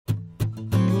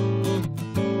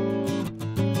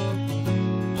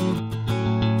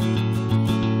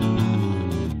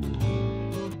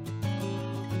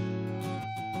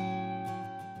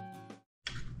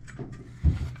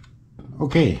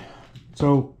Okay,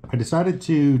 so I decided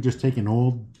to just take an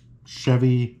old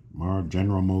Chevy or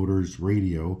General Motors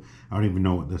radio. I don't even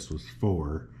know what this was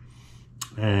for,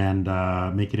 and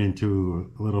make it into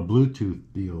a little Bluetooth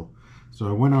deal. So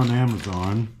I went on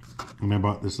Amazon and I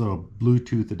bought this little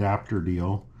Bluetooth adapter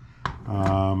deal.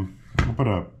 I'll put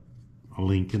a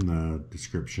link in the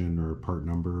description, or a part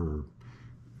number, or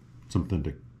something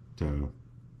to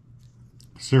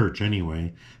search.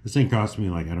 Anyway, this thing cost me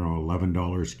like, I don't know,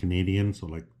 $11 Canadian, so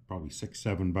like probably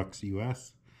 $6-7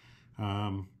 US.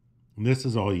 And this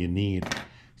is all you need.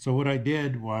 So what I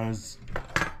did was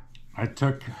I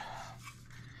took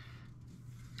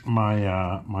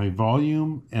my my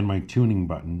volume and my tuning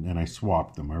button and I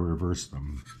swapped them. I reversed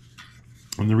them.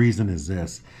 And the reason is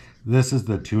this is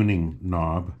the tuning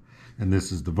knob and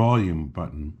this is the volume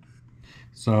button.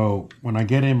 So when I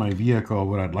get in my vehicle,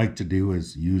 what I'd like to do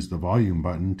is use the volume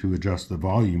button to adjust the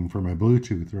volume for my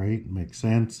Bluetooth, right? Makes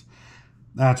sense.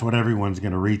 That's what everyone's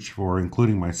going to reach for,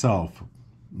 including myself.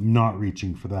 Not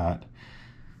reaching for that.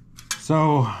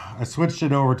 So I switched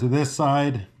it over to this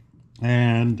side,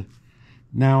 and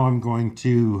now I'm going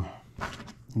to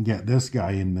get this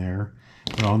guy in there.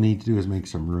 What I'll need to do is make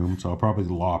some room, so I'll probably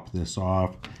lop this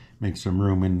off, make some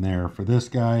room in there for this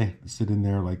guy to sit in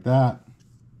there like that,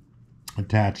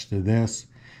 attached to this,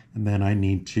 and then I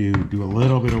need to do a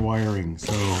little bit of wiring.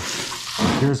 So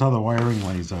here's how the wiring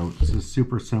lays out. This is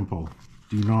super simple.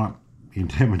 Do not be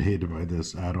intimidated by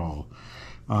this at all.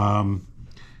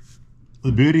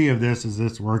 The beauty of this is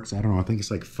this works, I don't know, I think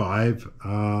it's like 5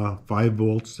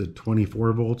 volts to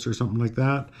 24 volts or something like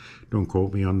that. Don't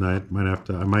quote me on that.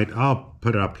 I'll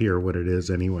put it up here what it is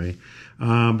anyway.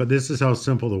 But this is how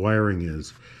simple the wiring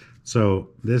is. So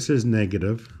this is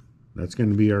negative. That's going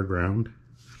to be our ground.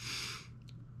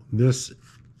 This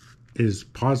is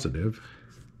positive.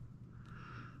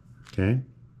 Okay.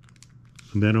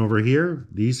 And then over here,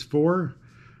 these 4,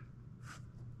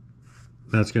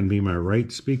 that's going to be my right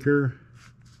speaker.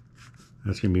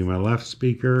 That's going to be my left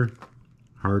speaker.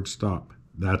 Hard stop.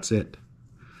 That's it.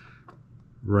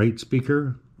 Right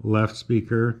speaker, left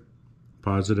speaker,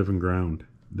 positive and ground.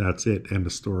 That's it. End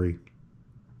of story.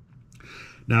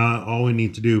 Now, all we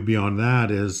need to do beyond that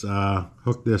is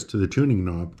hook this to the tuning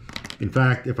knob. In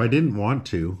fact, if I didn't want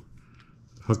to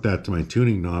hook that to my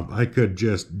tuning knob, I could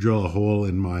just drill a hole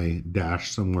in my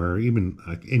dash somewhere, even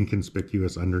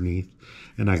inconspicuous underneath,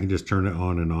 and I can just turn it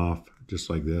on and off just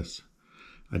like this.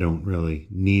 I don't really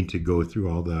need to go through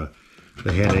all the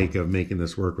headache of making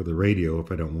this work with a radio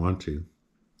if I don't want to.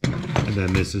 And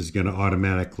then this is going to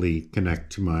automatically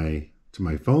connect to my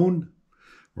phone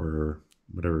or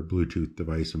whatever Bluetooth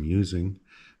device I'm using.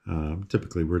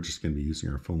 Typically, we're just going to be using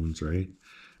our phones, right?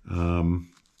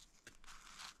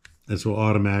 This will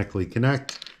automatically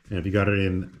connect. And if you got it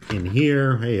in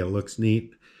here, hey, it looks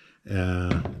neat.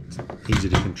 It's easy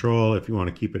to control. If you want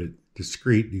to keep it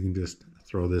discreet, you can just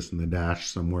throw this in the dash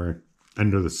somewhere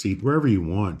under the seat, wherever you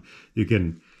want. You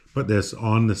can put this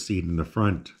on the seat in the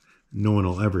front. No one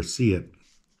will ever see it.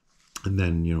 And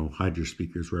then, you know, hide your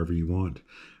speakers wherever you want.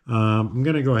 I'm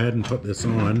going to go ahead and put this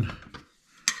on.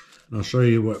 And I'll show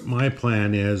you what my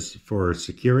plan is for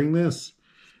securing this,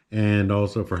 and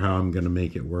also for how I'm going to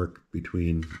make it work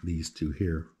between these two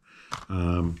here.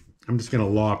 I'm just going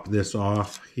to lop this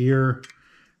off here,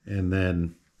 and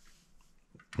then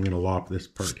I'm going to lop this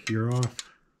part here off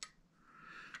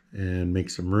and make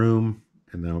some room,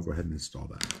 and then I'll go ahead and install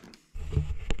that.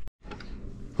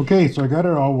 Okay, so I got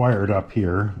it all wired up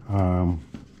here.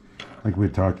 Like we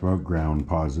talked about, ground,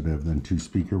 positive, then 2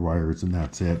 speaker wires, and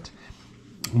that's it.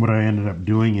 What I ended up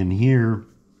doing in here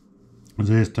was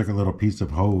I just took a little piece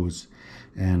of hose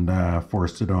and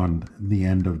forced it on the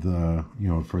end of the, you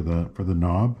know, for the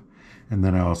knob, and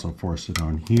then I also forced it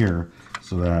on here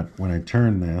so that when I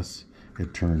turn this,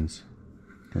 it turns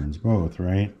both,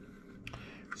 right?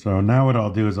 So now what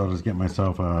I'll do is I'll just get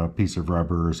myself a piece of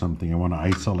rubber or something. I want to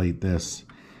isolate this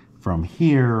from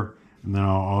here, and then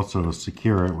I'll also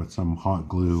secure it with some hot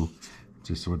glue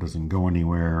just so it doesn't go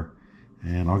anywhere.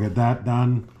 And I'll get that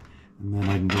done, and then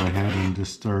I can go ahead and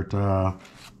just start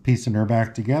piecing her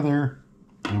back together,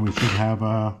 and we should have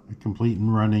a complete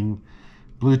and running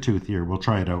Bluetooth here. We'll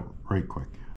try it out right quick.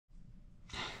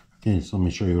 Okay, so let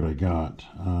me show you what I got.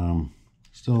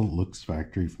 Still looks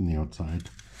factory from the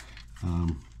outside.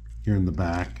 Here in the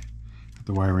back,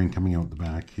 the wiring coming out the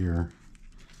back here.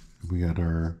 We got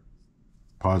our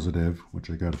positive, which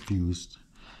I got fused.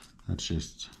 That's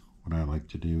just what I like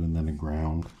to do, and then a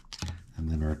ground, and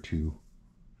then our 2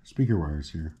 speaker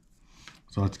wires here.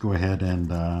 So let's go ahead and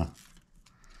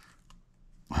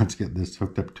let's get this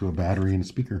hooked up to a battery and a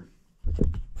speaker.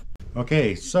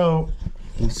 Okay, so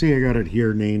You see I got it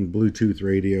here named Bluetooth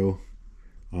radio,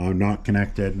 not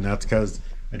connected, and that's because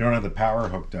I don't have the power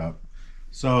hooked up.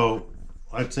 So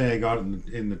let's say I got it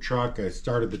in the truck, I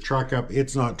started the truck up,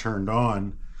 it's not turned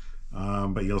on,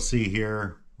 but you'll see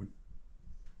here,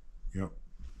 yep,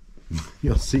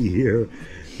 you'll see here,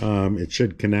 it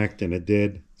should connect, and it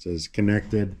did. It says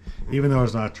connected, even though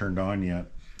it's not turned on yet.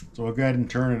 So I'll go ahead and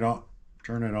turn it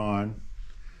on,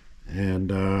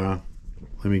 and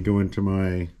let me go into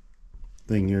my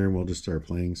thing here, and we'll just start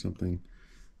playing something.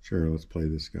 Sure, let's play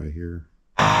this guy here.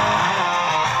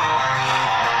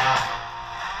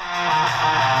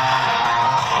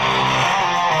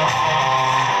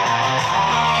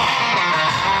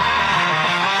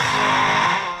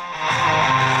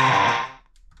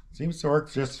 Seems to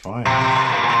work just fine.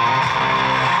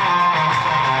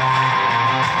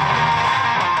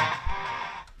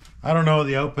 I don't know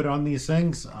the output on these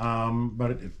things,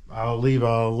 but I'll leave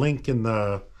a link in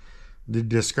the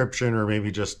description, or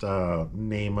maybe just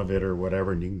name of it or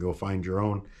whatever, and you can go find your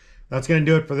own. That's going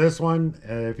to do it for this one.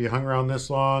 If you hung around this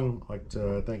long, I'd like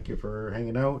to thank you for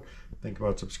hanging out. Think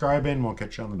about subscribing. We'll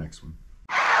catch you on the next one.